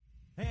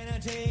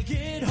take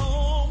it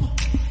home,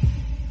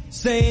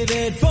 save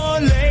it for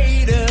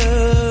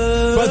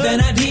later. But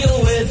then I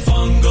deal with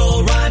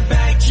fungal rot,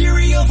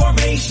 bacterial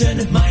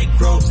formation,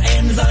 microbes,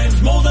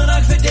 enzymes, mold and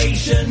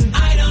oxidation.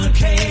 I don't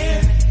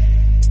care.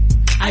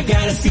 I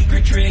got a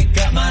secret trick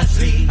up my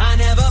sleeve. I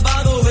never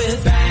bother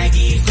with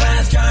baggies,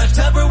 glass jars,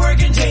 Tupperware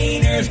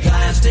containers,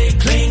 plastic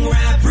cling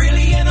wrap,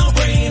 really a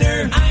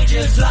no-brainer. I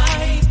just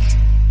like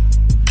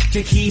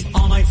to keep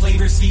all my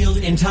flavors sealed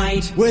and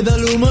tight with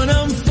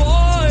aluminum foil.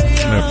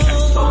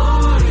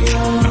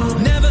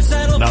 Never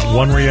settle. Not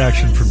one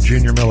reaction from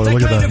Junior Miller.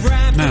 Look at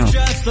that. No.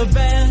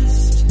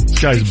 This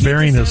guy's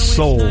burying his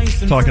soul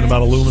talking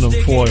about aluminum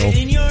foil.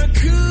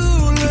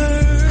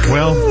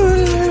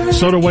 Well,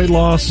 soda weight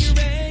loss.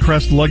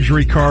 Crest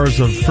Luxury Cars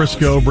of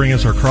Frisco bring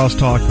us our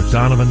crosstalk with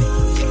Donovan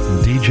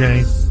and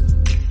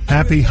DJ.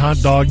 Happy Hot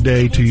Dog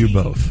Day to you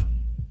both.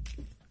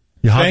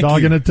 You hot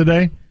dogging it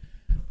today?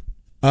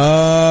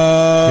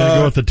 Gonna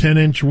go with the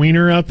 10-inch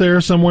wiener out there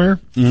somewhere?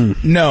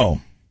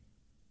 No.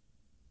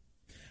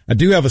 I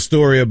do have a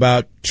story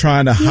about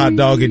trying to hot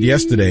dog it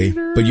yesterday,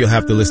 but you'll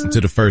have to listen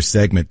to the first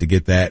segment to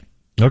get that.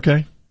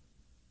 Okay.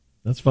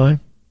 That's fine.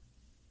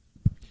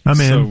 I'm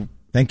in. So,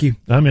 thank you.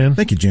 I'm in.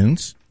 Thank you,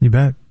 Junes. You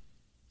bet.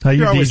 How you,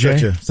 You're always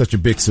DJ? such a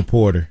big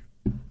supporter.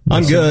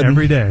 I'm good.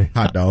 Every day.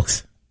 Hot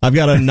dogs. I've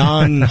got a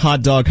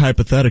non-hot dog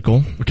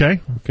hypothetical. Okay.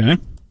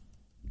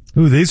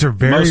 Ooh, these are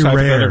very most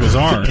rare. hypotheticals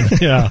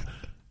are. Yeah.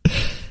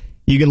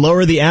 You can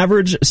lower the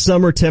average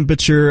summer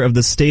temperature of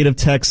the state of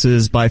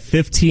Texas by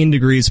 15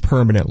 degrees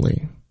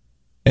permanently.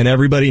 And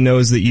everybody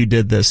knows that you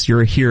did this.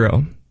 You're a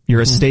hero.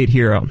 You're a state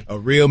hero. A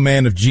real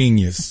man of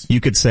genius. You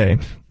could say.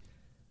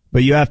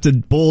 But you have to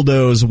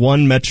bulldoze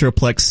one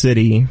metroplex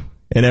city,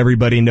 and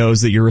everybody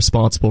knows that you're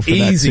responsible for that,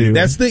 Easy. too.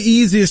 That's the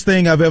easiest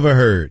thing I've ever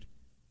heard.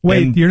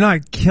 Wait, And- you're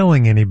not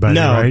killing anybody,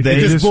 No, right? they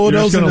You're just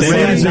bulldoze you're in the just They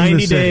gonna have city. raise in the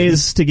 90 city.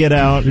 days to get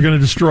out. You're going to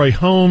destroy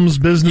homes,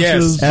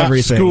 businesses, Yes,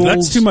 everything. schools.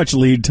 That's too much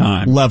lead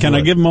time. Level Can I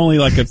it. give them only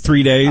like a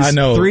 3 days? I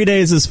know. 3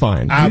 days is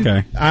fine.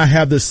 Okay. I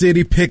have the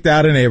city picked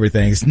out and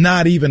everything. It's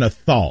not even a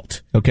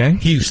thought. Okay?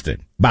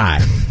 Houston.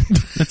 Bye.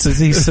 That's as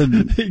he said.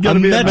 You got to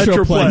be a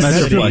metroplex.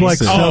 metroplex.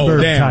 Metroplex Oh,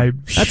 suburb damn. type.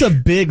 That's a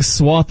big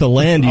swath of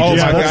land you Oh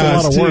just my bought. gosh, a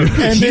lot of work.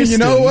 And then you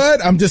know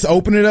what? I'm just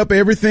opening up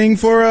everything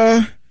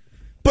for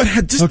but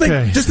just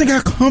think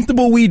how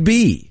comfortable we'd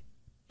be.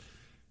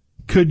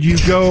 Could you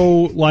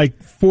go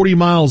like 40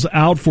 miles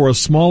out for a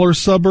smaller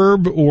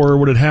suburb, or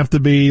would it have to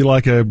be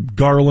like a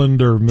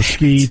Garland or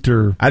Mesquite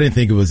or I didn't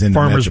think it was in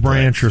Farmers the Metroplex.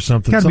 Branch or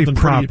something? Gotta be Something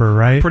proper,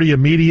 right? Pretty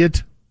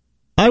immediate.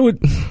 I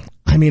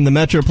mean, the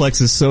metroplex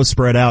is so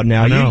spread out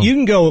now. I know. You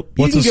can go.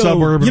 What's a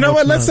suburb? You and know what's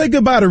what? Let's not? say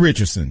goodbye to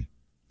Richardson.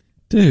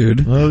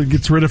 Dude. Well, it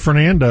gets rid of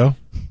Fernando.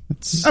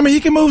 It's I mean, he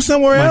can move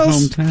somewhere my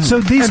else. hometown. So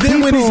these And then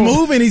people when he's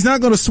moving, he's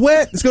not going to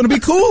sweat. It's going to be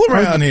cool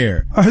around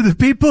here. are the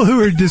people who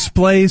are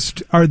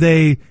displaced. Are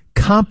they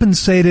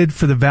compensated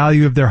for the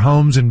value of their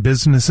homes and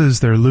businesses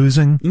they're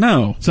losing?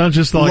 no. It's not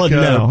just like Look,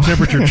 no.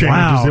 temperature change.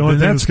 Wow, is the only then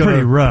thing that's gonna,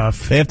 pretty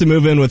rough. They have to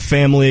move in with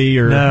family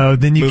or No,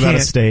 then you move can't. out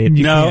of state.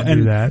 You No, can't do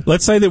and that.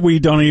 let's say that we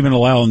don't even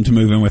allow them to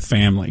move in with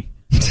family.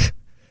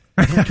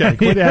 Okay,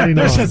 quit adding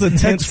on. There's just a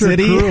tent Extra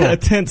city. cruel. A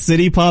tent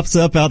city pops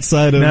up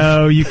outside of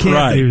No, you can't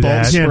Right. do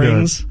Balch that. Can't do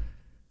it. Springs.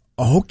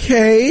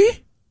 Okay.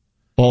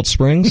 Balch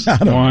Springs. Why?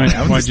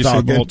 I'm Why'd just you say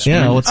talking. Balch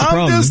Yeah, Springs? what's the I'm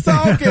problem? just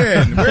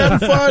talking. We're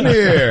having fun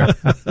here.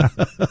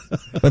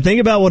 But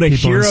think about what a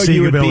People in hero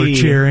you would Seagoville are be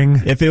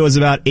cheering. if it was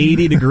about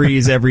 80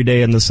 degrees every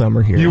day in the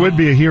summer here. You would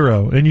be a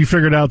hero, and you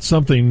figured out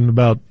something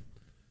about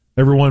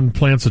everyone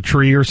plants a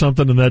tree or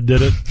something, and that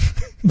did it.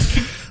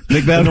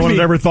 Think that No would one be-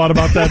 had ever thought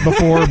about that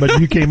before, but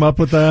you came up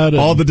with that. and-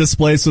 all the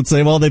displaced would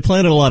say, well, they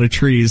planted a lot of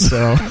trees,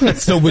 so.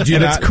 So would you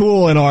And not? it's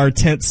cool in our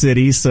tent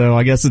city, so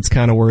I guess it's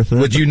kind of worth it.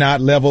 Would you not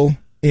level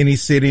any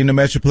city in the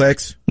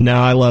Metroplex? No,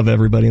 I love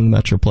everybody in the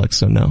Metroplex,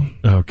 so no.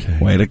 Okay.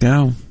 Way to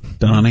go,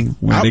 Donnie.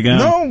 Way to go.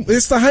 No,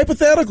 it's the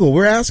hypothetical.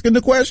 We're asking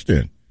the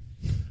question.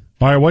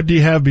 All right, what do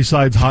you have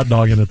besides hot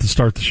dogging it to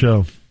start the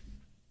show?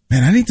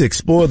 Man, I need to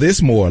explore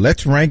this more.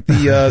 Let's rank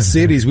the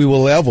cities we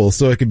will level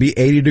so it could be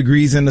 80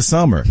 degrees in the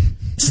summer.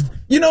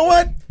 You know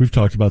what? We've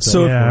talked about that.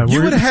 So- Yeah, You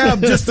we're- would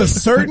have just a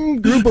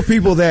certain group of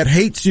people that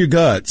hates your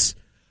guts,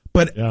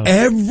 but Yeah.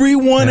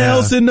 everyone Yeah.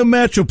 else in the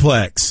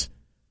Metroplex,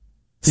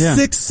 Yeah.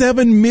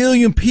 6-7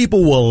 million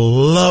people will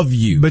love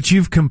you. but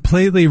you've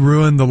completely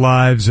ruined the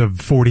lives of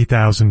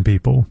 40,000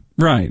 people.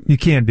 Right. You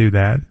can't do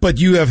that. But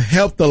you have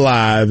helped the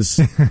lives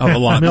Of a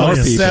lot more of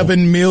people.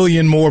 7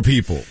 million more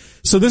people.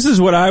 So this is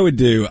what I would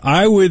do.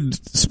 I would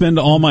spend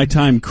all my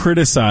time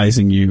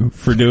criticizing you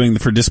for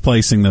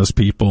displacing those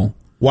people.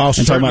 While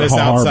And talking about shirtless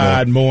how horrible,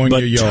 outside mowing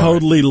but your yard.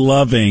 totally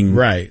loving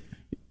Right.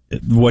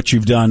 what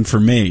you've done for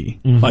me.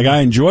 Mm-hmm. Like, I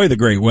enjoy the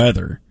great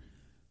weather,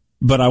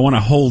 but I want to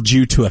hold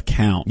you to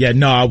account. Yeah,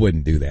 no, I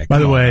wouldn't do that. By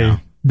Come the on way,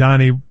 now.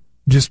 Donnie,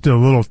 just a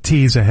little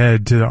tease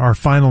ahead to our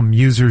final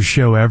Musers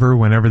show ever,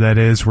 whenever that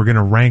is. We're going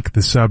to rank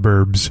the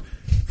suburbs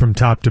from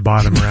top to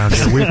bottom around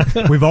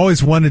here. We've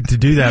always wanted to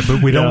do that,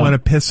 but we don't Yeah. want to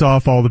piss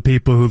off all the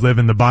people who live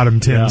in the bottom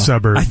 10 Yeah.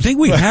 suburbs. I think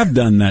we have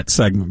done that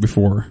segment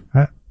before.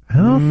 I I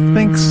don't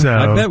think so.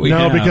 I bet we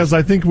have. because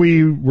I think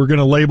we're going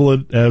to label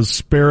it as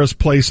spare us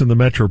place in the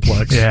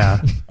Metroplex.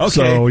 Yeah. Okay.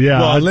 So, yeah.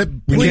 Well,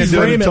 we please can't do it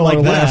frame it until like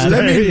our last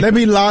that. day. let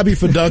me lobby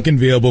for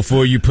Duncanville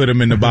before you put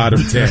them in the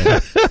bottom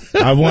 10.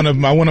 I want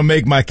to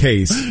make my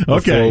case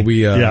Okay. before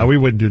we. we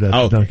wouldn't do that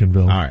to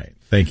Duncanville. All right.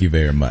 Thank you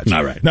very much.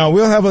 All right. Now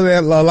we'll have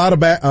a lot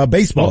of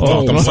baseball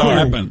talk. I'm what sorry.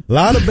 happened? A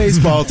lot of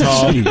baseball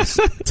talk.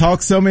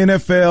 Talk some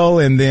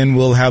NFL, and then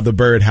we'll have the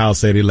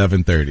Birdhouse at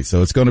 11:30.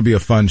 So it's going to be a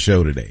fun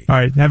show today. All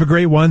right. Have a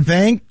great one.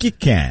 Thank you,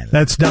 Ken.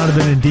 That's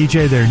Donovan and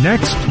DJ. They're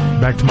next.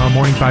 Back tomorrow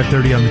morning,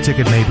 5:30 on the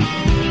Ticket, maybe.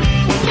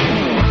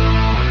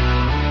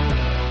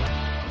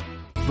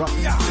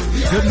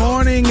 Good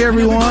morning,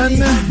 everyone.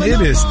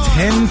 It is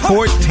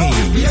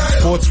 10:14.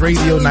 Sports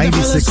Radio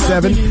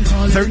 96.7,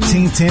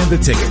 1310 The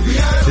Ticket.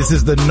 This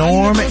is the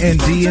Norm and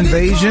D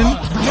Invasion,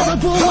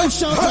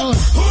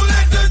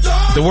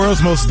 the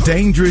world's most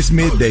dangerous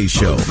midday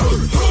show.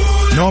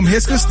 Norm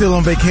Hisker's still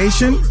on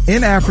vacation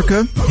in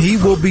Africa. He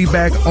will be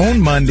back on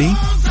Monday.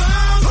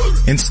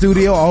 In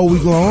studio all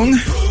week long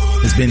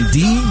has been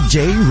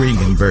DJ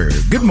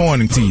Ringenberg. Good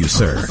morning to you,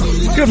 sir.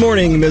 Good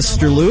morning,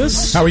 Mr.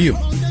 Lewis. How are you?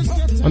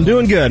 I'm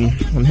doing good.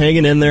 I'm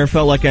hanging in there.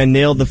 Felt like I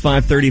nailed the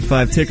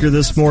 5:35 ticker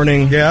this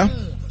morning. Yeah?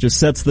 Just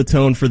sets the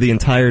tone for the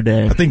entire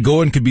day. I think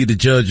Gordon could be the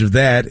judge of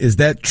that. Is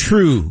that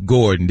true,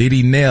 Gordon? Did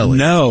he nail it?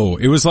 No,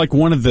 it was like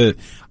one of the,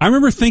 I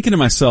remember thinking to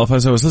myself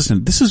as I was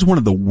listening, this is one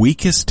of the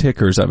weakest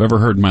tickers I've ever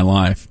heard in my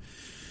life.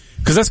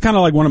 Because that's kind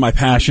of like one of my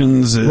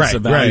passions is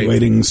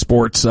evaluating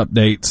sports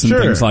updates and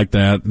things like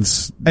that.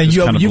 And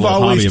you've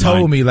always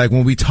told me, like,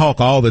 when we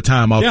talk all the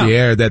time off the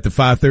air, that the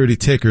 5:30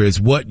 ticker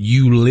is what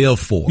you live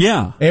for.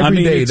 Yeah.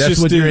 Every day, that's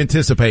what you're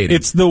anticipating.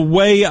 It's the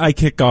way I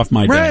kick off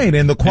my day. Right,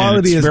 and the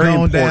quality has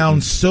gone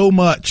down so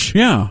much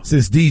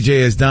since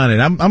DJ has done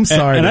it. I'm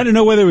sorry. And I didn't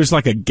know whether it was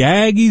like a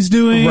gag he's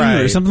doing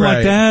or something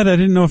like that. I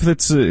didn't know if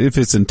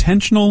it's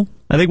intentional.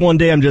 I think one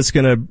day I'm just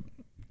going to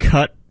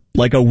cut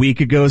like a week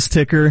ago's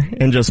ticker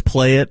and just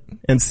play it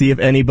and see if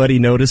anybody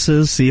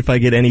notices, see if I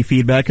get any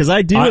feedback. Cause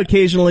I do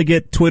occasionally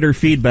get Twitter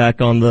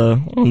feedback on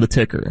the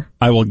ticker.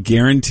 I will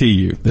guarantee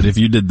you that if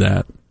you did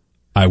that,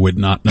 I would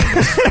not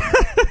notice.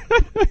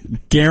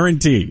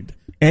 Guaranteed.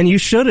 And you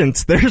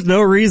shouldn't. There's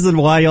no reason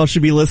why y'all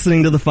should be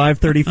listening to the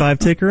 5:35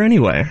 ticker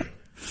anyway.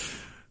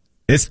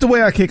 It's the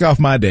way I kick off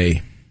my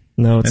day.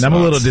 No, it's not. And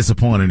I'm a little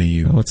disappointed in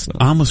you. No, it's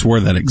not. I almost wore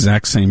that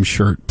exact same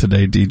shirt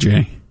today,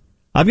 DJ.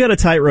 I've got a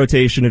tight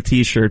rotation of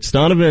t-shirts.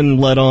 Donovan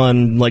let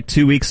on like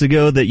 2 weeks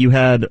ago that you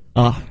had,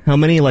 how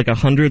many? Like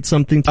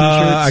 100-something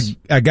t-shirts?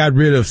 I got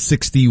rid of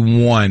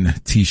 61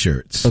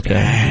 t-shirts. Okay.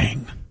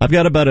 Dang. I've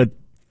got about a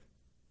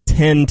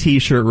 10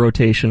 t-shirt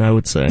rotation, I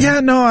would say. Yeah,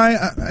 no,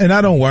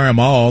 I don't wear them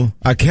all.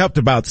 I kept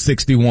about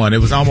 61. It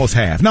was almost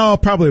half. No,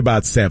 probably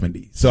about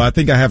 70. So I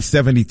think I have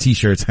 70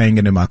 t-shirts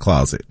hanging in my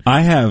closet.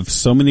 I have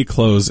so many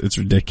clothes, it's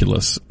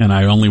ridiculous. And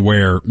I only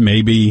wear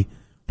maybe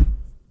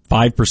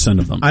 5%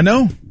 of them. I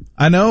know.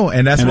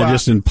 And that's why they're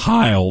just in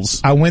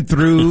piles. I went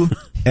through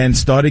and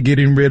started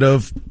getting rid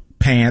of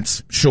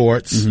pants,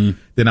 shorts. Mm-hmm.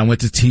 Then I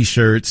went to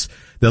t-shirts.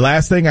 The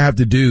last thing I have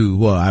to do,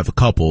 well, I have a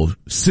couple,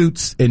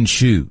 suits and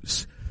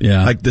shoes.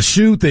 Yeah. Like the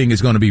shoe thing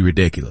is going to be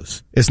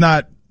ridiculous. It's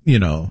not,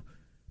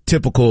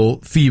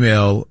 typical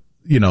female,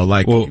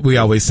 like we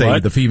always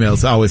say, the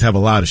females always have a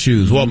lot of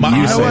shoes. Well,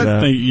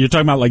 you're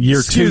talking about like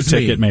year 2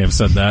 ticket may have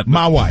said that.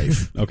 My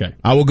wife. Okay.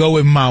 I will go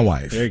with my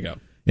wife. There you go.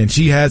 And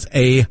she has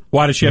a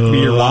Why does she have to be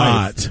your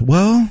wife?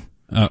 Well,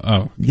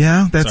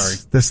 yeah,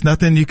 that's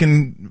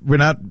nothing we're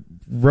not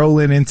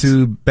rolling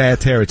into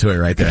bad territory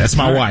right there. That's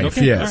my wife.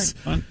 Okay. Yes.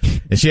 All right,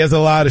 and she has a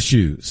lot of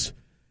shoes.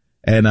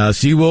 And,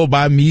 she will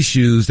buy me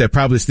shoes that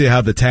probably still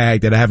have the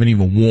tag that I haven't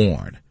even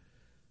worn.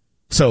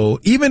 So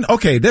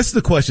that's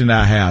the question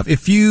that I have.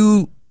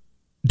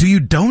 Do you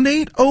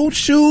donate old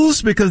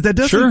shoes? Because that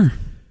doesn't. Sure.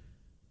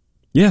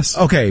 Yes.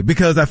 Okay.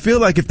 Because I feel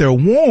like if they're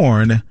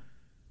worn,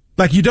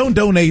 like you don't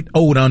donate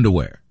old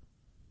underwear.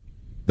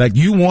 Like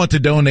you want to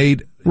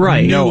donate new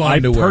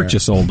underwear. I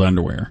purchase old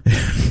underwear.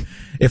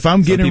 If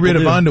I'm getting rid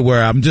of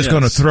underwear, I'm just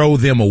going to throw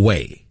them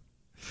away.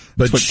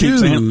 But that's what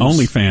keeps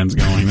OnlyFans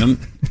going then.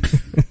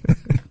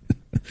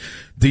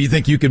 Do you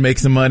think you can make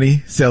some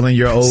money selling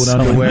your old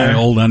underwear? My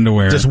old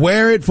underwear. Just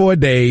wear it for a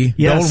day.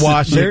 Yes, don't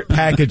wash it,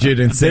 package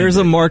it, and send There's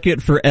a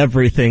market for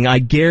everything. I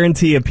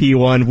guarantee a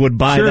P1 would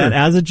buy that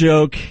as a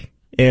joke.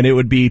 And it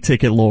would be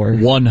ticket lore.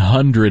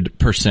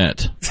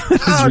 100%.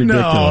 Oh,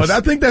 no.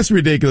 I think that's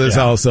ridiculous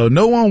also.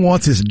 No one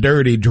wants his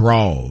dirty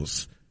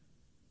draws.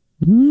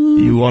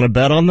 You want to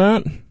bet on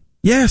that?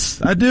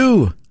 Yes, I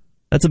do.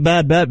 That's a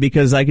bad bet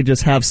because I could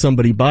just have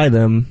somebody buy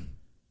them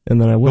and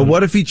then I wouldn't. But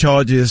what if he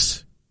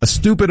charges a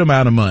stupid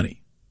amount of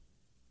money?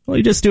 Well,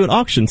 you just do it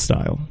auction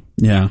style.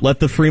 Yeah. Let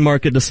the free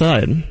market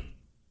decide.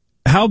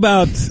 How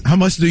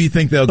much do you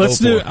think they'll go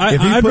for?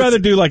 I'd rather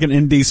do like an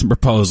indecent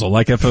proposal.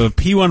 Like if a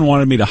P1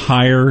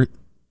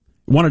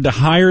 wanted to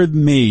hire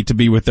me to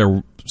be with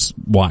their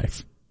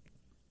wife.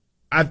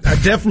 I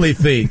definitely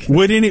think.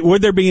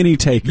 Would there be any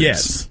takers?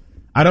 Yes.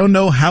 I don't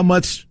know how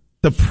much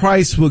the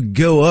price would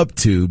go up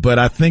to, but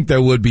I think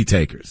there would be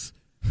takers.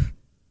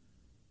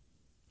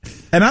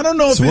 And I don't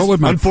know if So it's, what would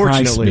my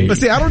price be? but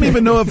see, I don't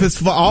even know if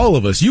it's for all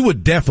of us. You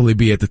would definitely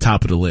be at the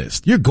top of the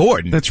list. You're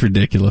Gordon. That's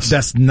ridiculous.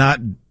 That's not,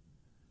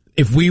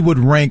 if we would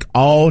rank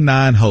all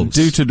 9 hosts.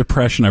 Due to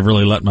depression, I've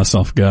really let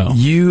myself go.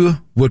 You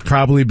would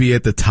probably be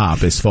at the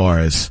top as far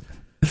as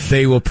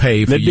they will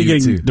pay for They'd be you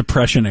getting to.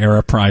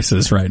 depression-era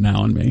prices right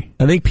now on me.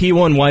 I think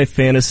P1 wife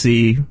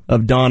fantasy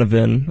of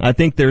Donovan, I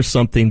think there's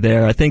something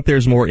there. I think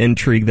there's more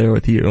intrigue there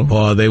with you.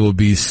 Oh, they will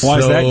be Why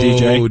is that,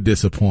 DJ?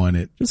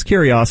 disappointed. Just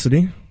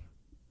curiosity.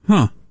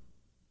 Huh.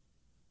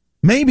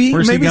 Maybe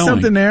Where's he going?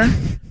 something there,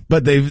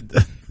 but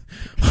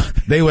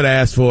they would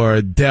ask for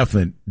a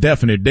definite.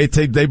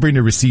 They bring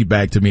the receipt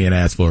back to me and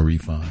ask for a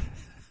refund.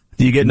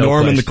 Do you get No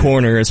Norm in the question.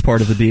 corner as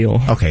part of the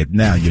deal? Okay,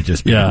 now you're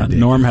just being Yeah, ridiculous.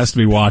 Norm has to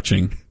be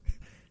watching.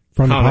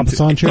 From the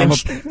papasan chair?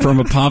 From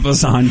a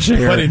papasan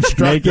chair. But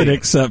instructing. Naked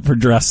except for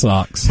dress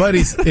socks. But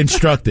he's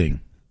instructing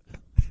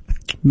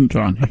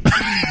Johnny.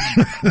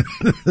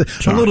 a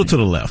little to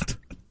the left.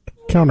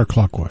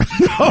 Counterclockwise.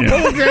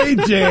 Okay,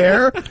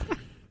 Jer.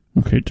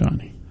 Okay,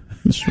 Johnny.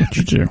 This is what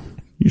you do.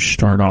 You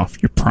start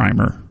off your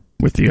primer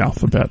with the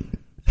alphabet.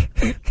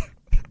 You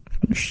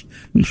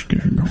just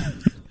get it going.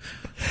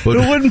 But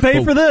Who wouldn't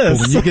pay for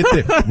this?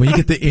 When you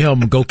get the M,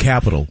 go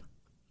capital.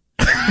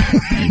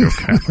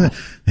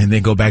 And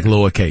then go back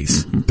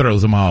lowercase.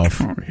 Throws them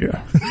off. Oh,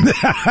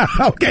 yeah.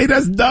 Okay,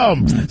 that's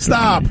dumb.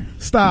 Stop.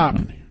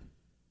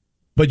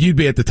 But you'd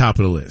be at the top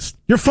of the list.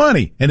 You're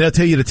funny. And they'll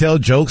tell you to tell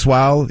jokes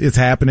while it's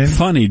happening.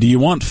 Funny. Do you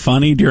want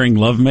funny during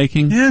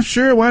lovemaking? Yeah,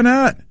 sure. Why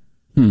not?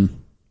 Who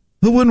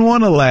wouldn't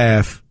want to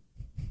laugh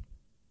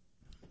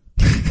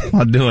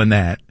while doing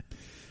that?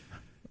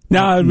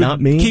 No, I would Not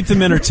me. keep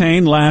them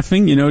entertained,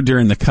 laughing,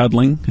 during the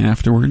cuddling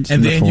afterwards.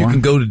 And then you before.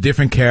 can go to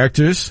different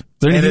characters. Is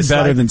there And anything it's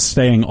better like- than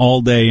staying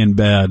all day in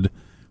bed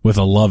with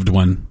a loved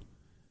one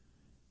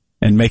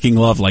and making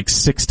love like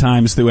 6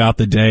 times throughout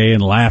the day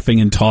and laughing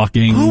and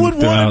talking? Who would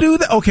want to do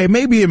that? Okay,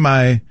 maybe in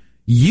my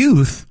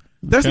youth,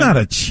 there's Okay. not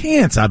a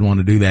chance I'd want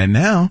to do that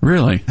now.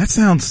 Really? That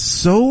sounds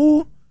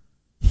so...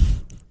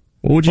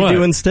 What would you What?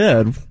 do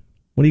instead?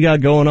 What do you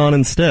got going on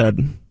instead?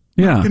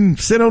 Yeah. I can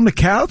sit on the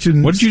couch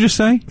and... What did you just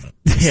say?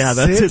 Yeah,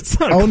 that's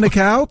sit it. on the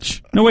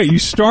couch? No, wait, you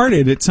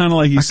started. It sounded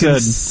like you I can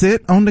said...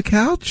 sit on the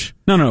couch?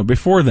 No,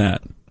 before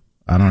that.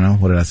 I don't know.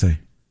 What did I say?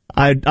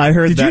 I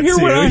heard Did that you hear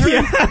too. what I heard?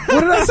 Yeah.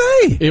 What did I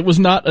say? It was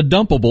not a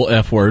dumpable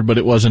F word, but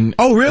it was an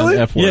Oh, really?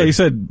 an F word. Yeah, you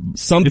said...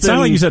 Something- It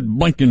sounded like you said,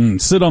 blinking,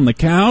 sit on the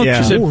couch. Yeah.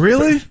 You said, Oh,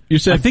 really? You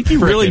said I think you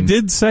really frickin'.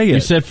 did say it. You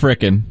said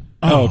frickin'.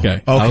 Oh,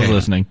 okay. I was Okay.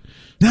 listening.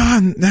 No,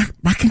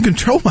 I can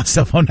control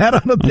myself on that. I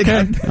don't think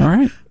Okay. All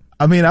right.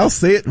 I mean, I'll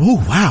say it. Oh,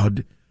 wow.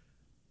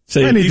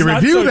 So I need he's to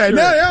not review so that.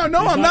 sure.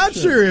 No, He's I'm not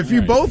sure. If you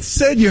All right. both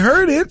said you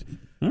heard it,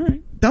 All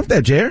right. dump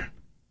that, Jer.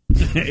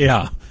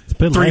 Yeah.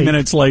 bit 3 late.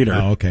 minutes later.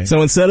 Oh, okay.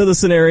 So instead of the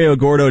scenario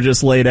Gordo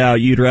just laid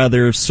out, you'd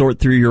rather sort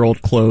through your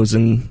old clothes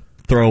and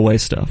throw away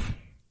stuff,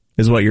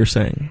 is what you're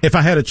saying. If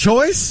I had a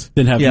choice,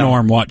 Then have Yeah.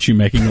 Norm watch you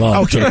making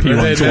love okay, to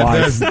P1's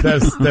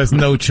wife. there's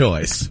no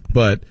choice.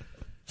 But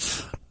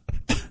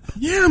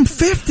yeah, I'm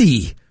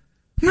 50.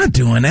 I'm not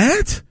doing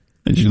that.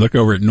 And you look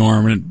over at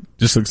Norm, and it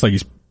just looks like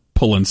he's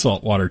pulling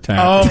saltwater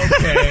tap.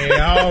 Okay,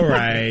 all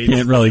right.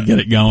 Can't really get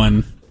it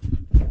going.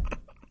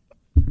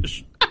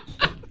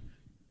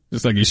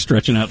 Just like he's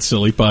stretching out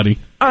silly putty.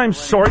 I'm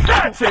sorry.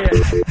 That's it.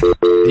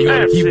 You gonna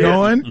That's keep it.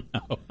 going?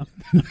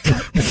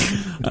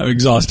 I've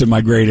exhausted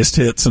my greatest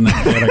hits in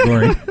that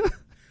category.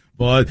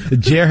 Well,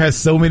 Jer has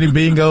so many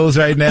bingos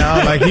right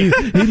now. Like he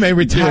may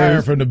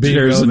retire from the bingo.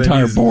 Jer's that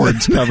entire he's-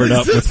 board's covered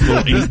up with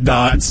little ink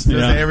dots. Just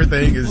Yeah.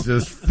 everything is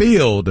just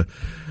filled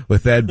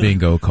with that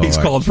bingo card. He's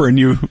called for a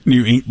new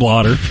ink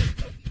blotter.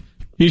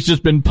 He's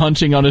just been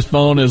punching on his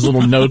phone, his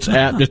little notes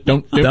app. Just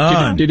don't.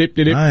 Done.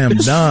 I am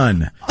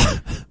done.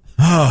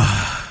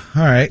 Oh,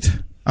 all right.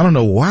 I don't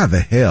know why the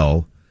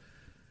hell.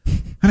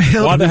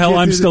 Why the hell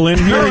I'm still in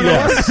here?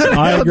 Yes,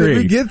 I How did we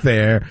agree. get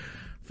there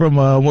from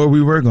where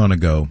we were going to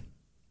go?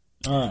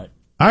 All right.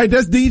 All right,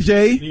 that's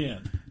DJ.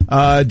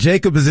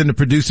 Jacob is in the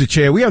producer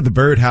chair. We have the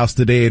Birdhouse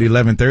today at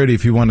 11:30.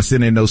 If you want to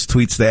send in those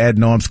tweets to add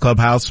Norm's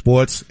Clubhouse,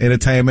 sports,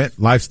 entertainment,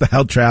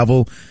 lifestyle,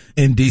 travel,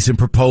 indecent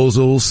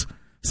proposals,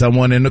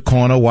 someone in the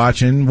corner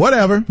watching,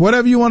 whatever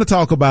you want to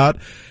talk about.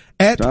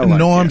 At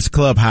Norm's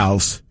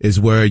Clubhouse is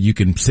where you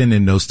can send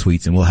in those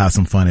tweets, and we'll have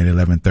some fun at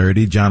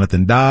 11:30.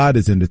 Jonathan Dodd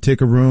is in the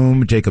ticker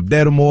room. Jacob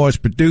Dedamore is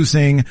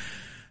producing.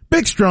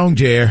 Big Strong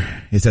Jer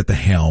is at the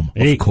helm,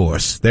 of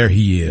course. There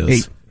he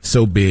is.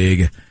 So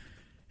big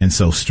and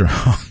so strong.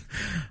 All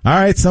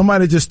right,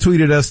 somebody just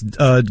tweeted us,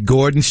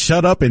 Gordon,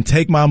 shut up and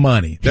take my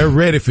money. They're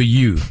ready for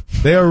you.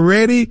 They're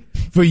ready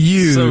for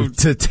you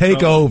to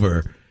take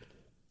over.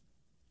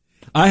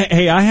 I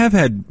have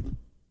had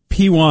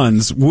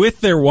P1s with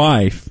their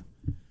wife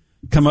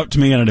come up to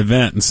me at an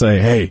event and say,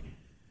 "Hey,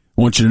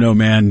 I want you to know,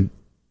 man,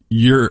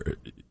 you're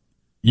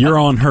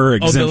on her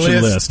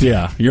exemption list.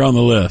 Yeah, you're on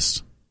the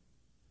list."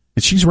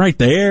 And she's right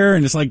there,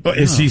 and it's like,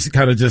 Is she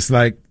kind of just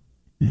like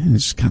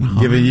it's kind of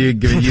giving you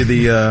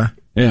the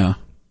yeah.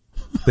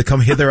 the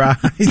come hither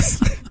eyes?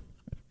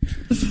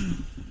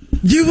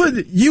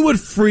 You would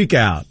freak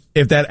out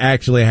if that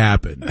actually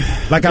happened.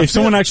 Like if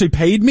someone actually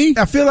paid me?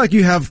 I feel like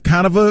you have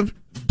kind of a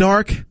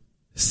dark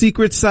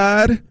secret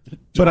side.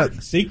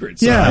 Secret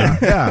side?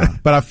 Yeah.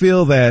 But I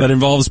feel that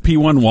involves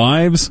P1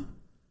 wives?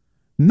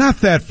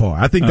 Not that far.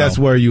 I think that's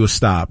where you will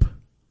stop.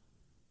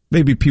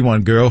 Maybe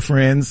P1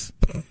 girlfriends,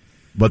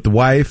 but the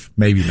wife,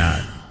 maybe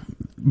not.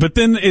 But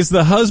then is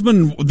the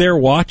husband there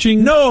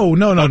watching? No.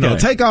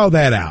 Take all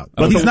that out.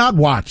 But he's not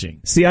watching.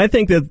 See, I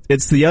think that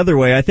it's the other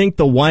way. I think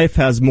the wife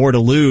has more to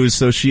lose,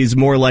 so she's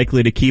more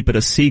likely to keep it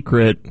a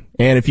secret.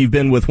 And if you've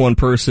been with one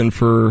person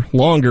for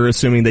longer,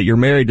 assuming that you're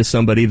married to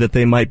somebody, that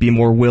they might be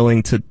more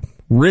willing to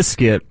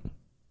risk it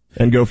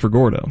and go for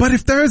Gordo. But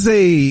if there's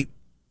a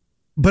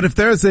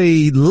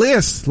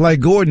list, like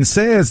Gordon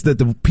says, that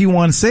the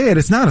P1 said,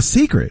 it's not a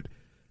secret.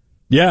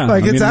 Yeah.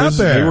 Like, it's out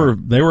there.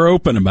 They were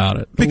open about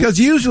it. Because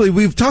usually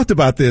we've talked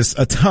about this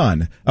a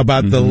ton,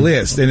 about the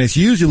list, and it's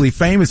usually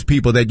famous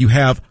people that you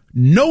have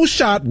no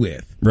shot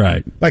with.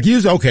 Right. Like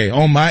usually, okay,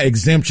 on my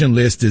exemption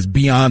list is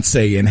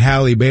Beyonce and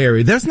Halle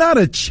Berry. There's not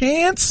a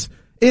chance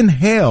in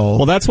hell.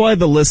 Well, that's why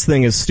the list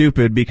thing is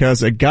stupid,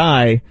 because a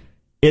guy,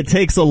 it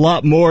takes a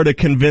lot more to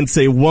convince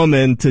a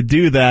woman to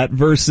do that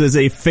versus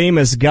a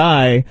famous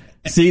guy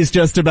sees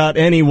just about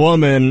any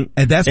woman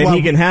and why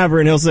he can have her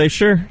and he'll say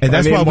sure. And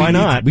that's why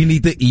not? We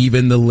need to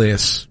even the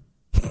list.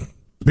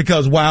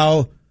 Because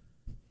while,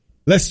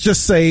 let's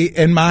just say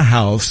in my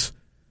house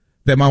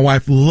that my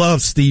wife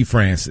loves Steve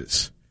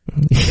Francis.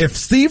 If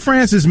Steve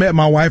Francis met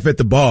my wife at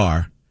the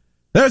bar,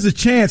 there's a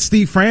chance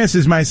Steve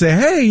Francis might say,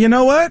 hey, you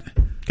know what?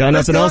 Got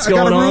nothing else going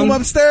on? I got a room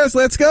upstairs.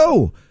 Let's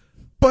go.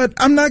 But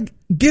I'm not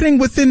getting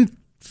within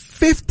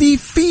 50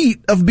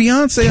 feet of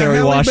Beyonce. Kerry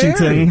or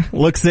Washington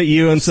looks at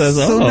you and says,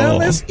 so now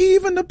let's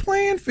even the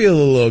playing field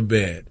a little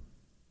bit.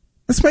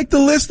 Let's make the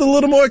list a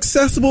little more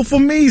accessible for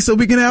me so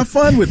we can have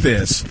fun with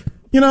this.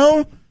 You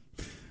know?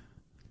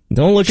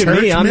 Don't look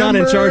at me. I'm not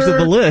in charge of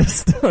the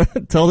list.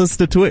 Tell this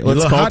to Twiggy.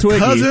 Let's call Twiggy.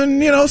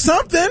 Cousin,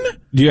 something.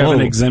 Do you have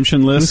an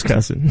exemption list,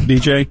 cousin?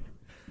 DJ?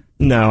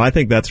 No, I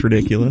think that's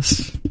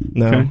ridiculous.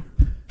 No. Okay.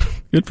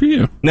 Good for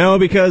you. No,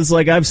 because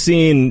I've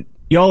seen,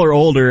 y'all are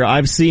older.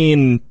 I've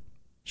seen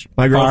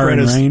my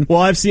girlfriend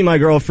I've seen my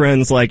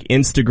girlfriend's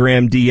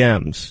Instagram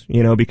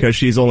DMs, because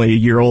she's only a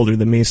year older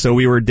than me. So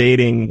we were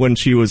dating when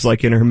she was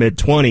in her mid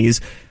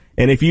 20s.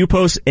 And if you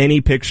post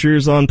any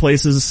pictures on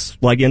places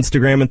like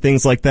Instagram and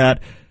things like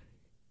that,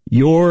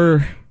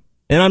 and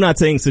I'm not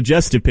saying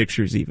suggestive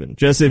pictures even,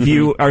 just if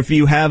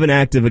you have an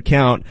active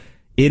account,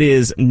 it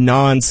is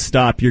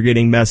nonstop. You're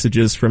getting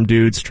messages from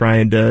dudes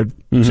trying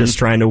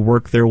to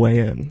work their way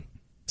in.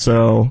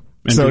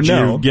 Did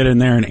you get in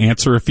there and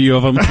answer a few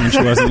of them when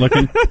she wasn't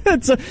looking?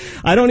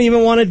 I don't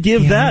even want to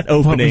give that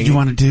opening. What would you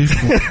want to do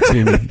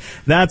to me?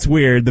 That's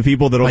weird. The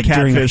people that'll catfish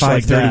during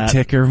a 5:30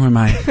 ticker when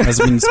my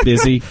husband's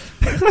busy,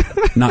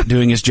 not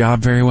doing his job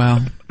very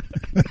well.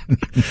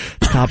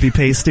 Copy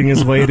pasting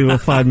his way to a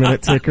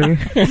 5-minute ticker. And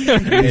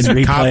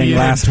replaying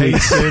last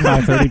week's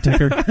 5:30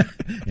 ticker.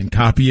 And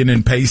copying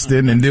and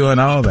pasting and doing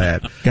all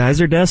that. Guys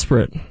are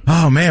desperate.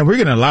 Oh man, we're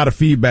getting a lot of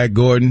feedback,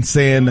 Gordon,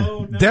 saying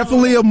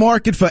definitely a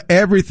market for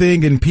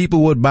everything and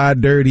people would buy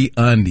dirty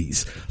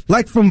undies.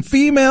 Like from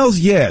females,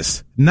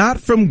 yes. Not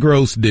from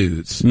gross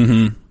dudes.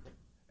 Mm-hmm.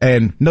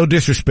 And no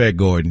disrespect,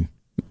 Gordon.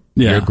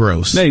 Yeah. You're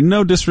gross. Hey,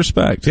 no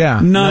disrespect. Yeah.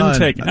 None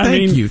taken.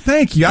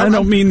 Thank you. I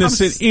don't mean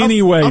this in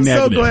any way I'm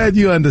negative. so glad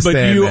you understand.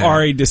 But you that.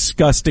 are a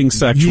disgusting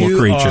sexual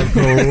creature.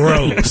 Are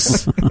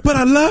gross. But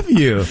I love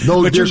you.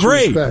 No but you're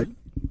great.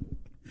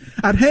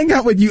 I'd hang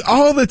out with you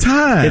all the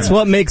time. It's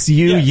what makes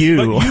you you.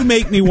 But you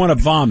make me want to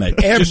vomit.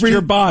 Just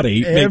your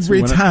body.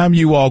 Every time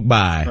you walk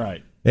by.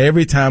 Right.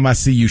 Every time I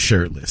see you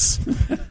shirtless.